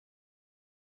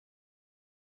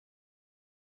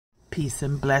Peace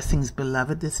and blessings,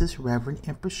 beloved. This is Reverend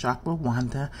Empress Chakra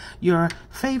Wanda, your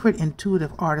favorite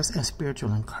intuitive artist and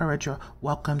spiritual encourager.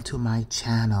 Welcome to my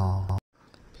channel.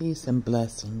 Peace and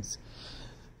blessings.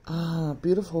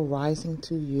 Beautiful rising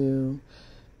to you.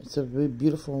 It's a very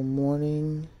beautiful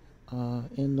morning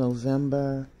in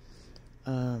November.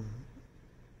 Been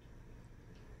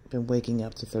waking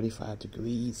up to 35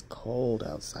 degrees, cold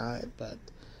outside, but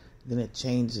then it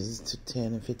changes to 10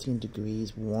 and 15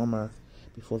 degrees warmer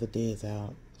before the day is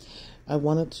out. I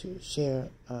wanted to share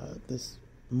this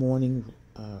morning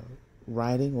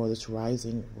writing, or this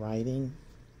rising writing,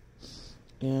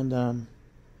 and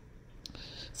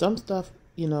some stuff,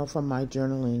 from my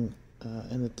journaling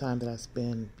and the time that I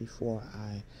spend before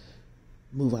I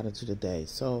move out into the day.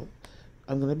 So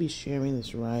I'm going to be sharing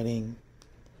this writing.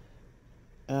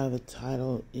 The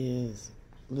title is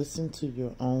Listen to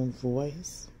Your Own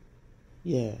Voice.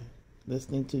 Yeah,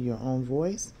 listening to your own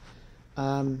voice.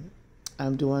 I'm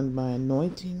doing my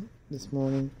anointing this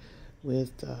morning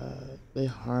with the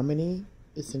Harmony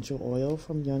essential oil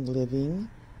from Young Living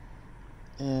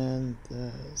and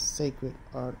the Sacred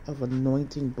Art of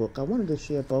Anointing book. I wanted to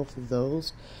share both of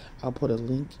those. I'll put a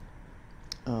link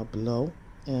below,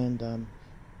 and of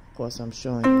course I'm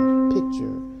showing a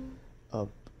picture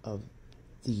of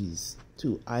these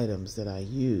two items that I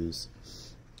use.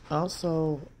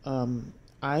 Also,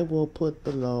 I will put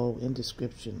below in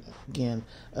description, again,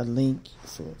 a link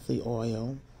for the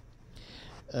oil,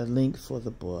 a link for the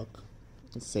book,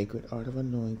 The Sacred Art of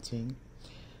Anointing.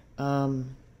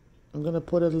 I'm going to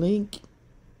put a link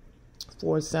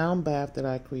for a sound bath that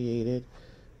I created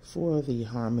for the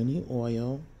Harmony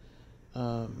oil,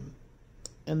 and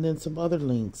then some other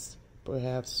links.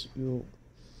 Perhaps you'll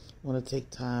want to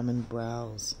take time and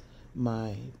browse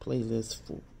my playlist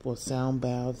for sound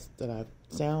baths that I've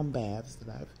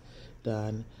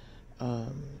done,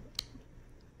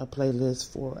 a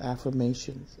playlist for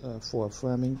affirmations, for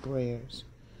affirming prayers,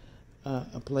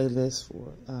 a playlist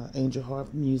for angel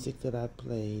harp music that I've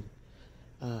played.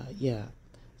 Yeah,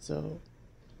 so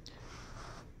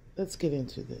let's get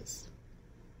into this.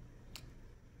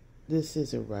 This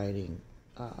is a writing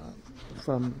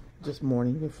from just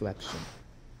morning reflection.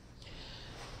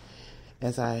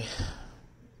 As I,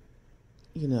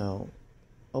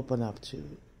 open up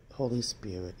to Holy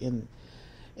Spirit. In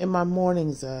my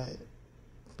mornings,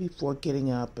 before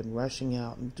getting up and rushing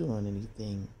out and doing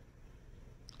anything,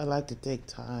 I like to take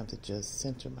time to just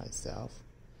center myself.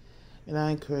 And I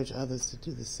encourage others to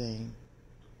do the same.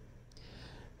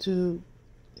 To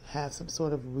have some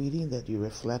sort of reading that you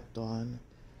reflect on.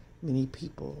 Many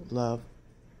people love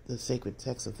the sacred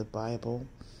text of the Bible.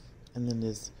 And then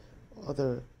there's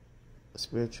other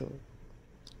spiritual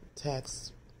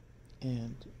texts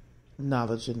and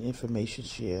knowledge and information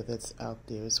share that's out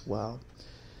there as well.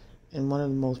 And one of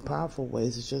the most powerful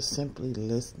ways is just simply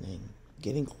listening,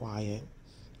 getting quiet,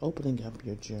 opening up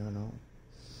your journal.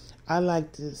 I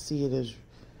like to see it as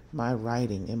my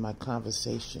writing and my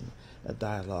conversation, a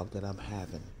dialogue that I'm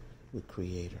having with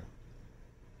Creator.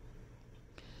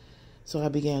 So I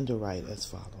began to write as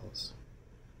follows.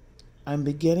 I'm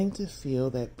beginning to feel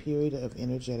that period of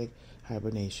energetic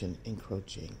hibernation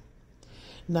encroaching,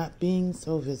 not being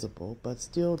so visible, but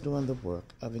still doing the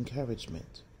work of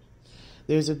encouragement.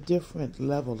 There's a different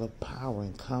level of power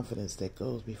and confidence that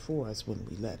goes before us when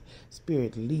we let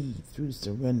Spirit lead through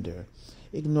surrender,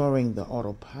 ignoring the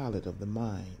autopilot of the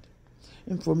mind.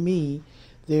 And for me,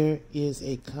 there is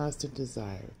a constant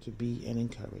desire to be an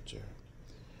encourager,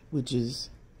 which is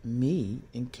me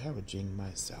encouraging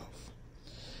myself.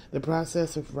 The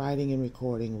process of writing and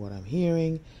recording what I'm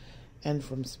hearing and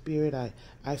from Spirit,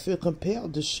 I feel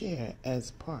compelled to share as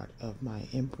part of my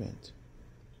imprint.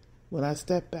 When I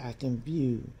step back and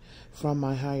view from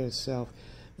my higher self,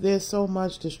 there's so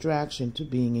much distraction to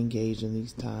being engaged in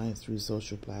these times through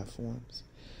social platforms.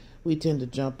 We tend to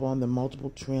jump on the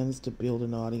multiple trends to build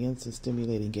an audience and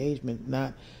stimulate engagement,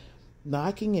 not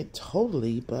knocking it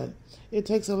totally, but it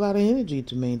takes a lot of energy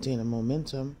to maintain a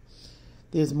momentum.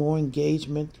 There's more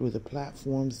engagement through the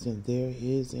platforms than there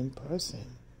is in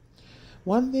person.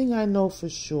 One thing I know for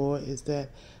sure is that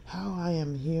how I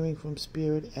am hearing from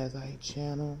Spirit as I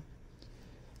channel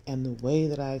and the way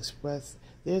that I express,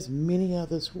 there's many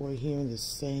others who are hearing the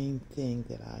same thing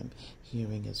that I'm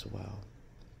hearing as well.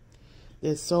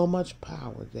 There's so much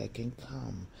power that can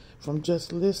come from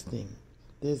just listening.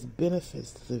 There's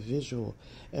benefits to the visual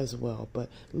as well, but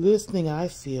listening, I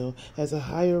feel, has a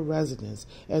higher resonance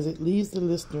as it leaves the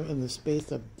listener in the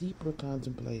space of deeper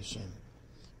contemplation.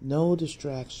 No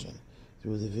distraction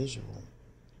through the visual.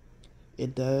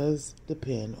 It does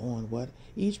depend on what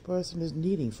each person is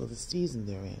needing for the season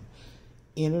they're in.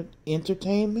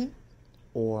 Entertainment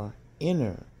or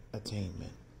inner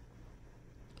attainment.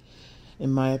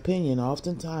 In my opinion,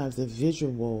 oftentimes the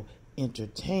visual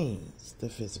entertains the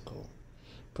physical.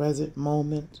 Present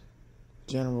moment,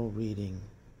 general reading.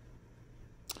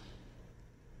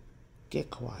 Get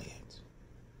quiet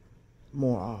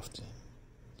more often.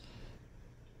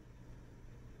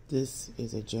 This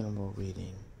is a general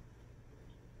reading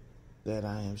that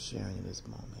I am sharing in this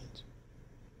moment,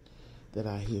 that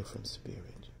I hear from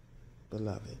Spirit.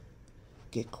 Beloved,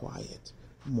 get quiet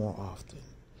more often.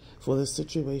 For the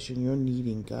situation you're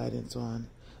needing guidance on,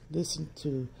 listen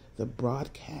to the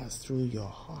broadcast through your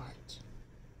heart.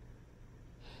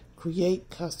 Create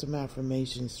custom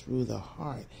affirmations through the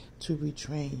heart to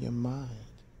retrain your mind.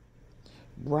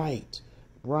 Write.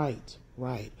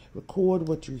 Record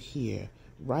what you hear.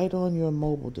 Write on your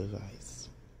mobile device.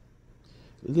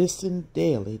 Listen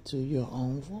daily to your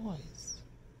own voice.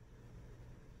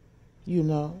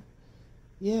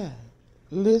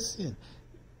 Listen.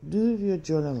 Do your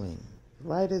journaling.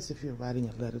 Write as if you're writing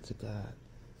a letter to God.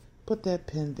 Put that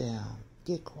pen down.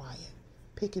 Get quiet.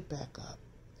 Pick it back up.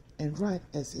 And write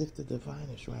as if the divine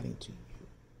is writing to you.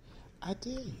 I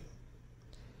dare you.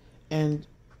 And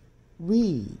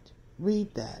read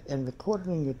that and record it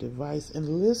on your device and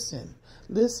listen.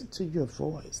 Listen to your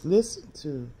voice. Listen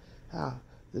to how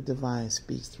the divine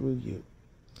speaks through you.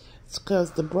 It's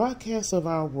because the broadcast of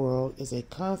our world is a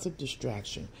constant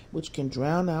distraction which can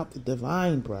drown out the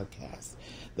divine broadcast.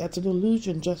 That's an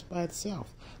illusion just by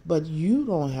itself. But you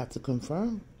don't have to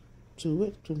conform to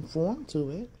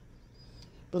it.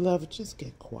 Beloved, just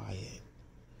get quiet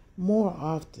more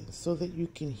often so that you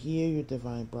can hear your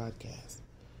divine broadcast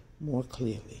more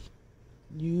clearly.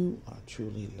 You are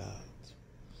truly loved.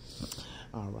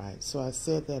 All right, so I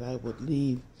said that I would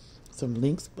leave some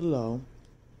links below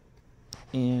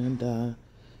and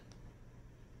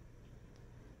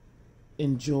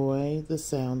enjoy the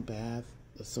sound bath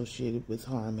associated with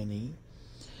harmony.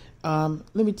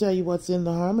 Let me tell you what's in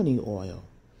the harmony oil.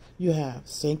 You have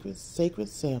sacred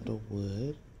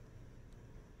sandalwood,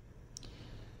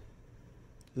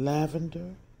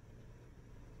 lavender,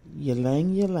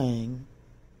 ylang-ylang,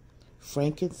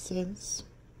 frankincense,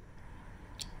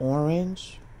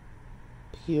 orange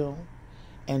peel,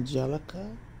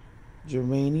 angelica,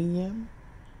 geranium,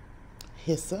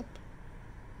 hyssop,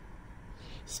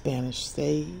 Spanish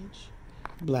sage,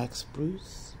 black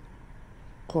spruce,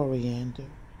 coriander,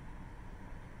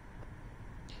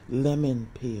 lemon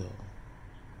peel,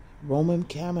 Roman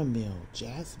chamomile,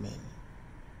 jasmine,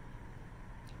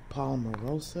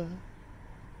 palmarosa,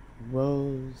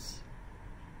 rose.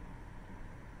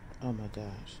 Oh my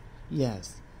gosh.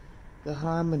 Yes, the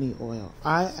harmony oil.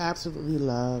 I absolutely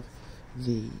love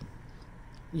the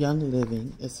Young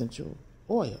Living essential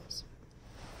oils.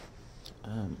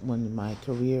 One my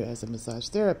career as a massage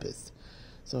therapist.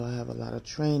 So I have a lot of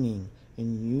training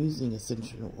in using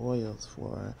essential oils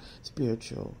for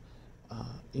spiritual,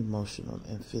 emotional,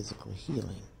 and physical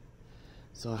healing.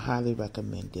 So I highly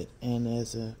recommend it. And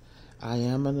I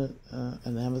am an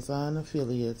Amazon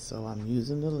affiliate, so I'm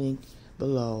using the link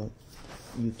below.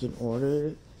 You can order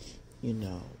it,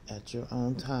 at your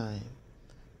own time.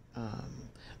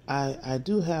 I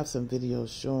do have some videos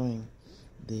showing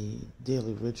the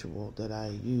daily ritual that I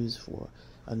use for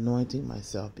anointing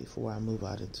myself before I move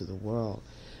out into the world.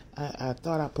 I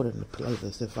thought I'd put it in the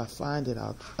playlist. If I find it,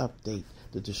 I'll update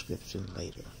the description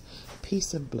later.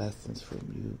 Peace and blessings from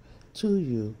you, to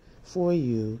you, for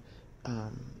you.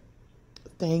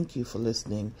 Thank you for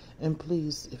listening. And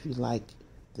please, if you like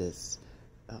this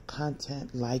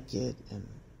content, like it and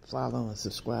follow and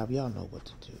subscribe. Y'all know what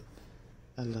to do.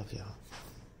 I love y'all.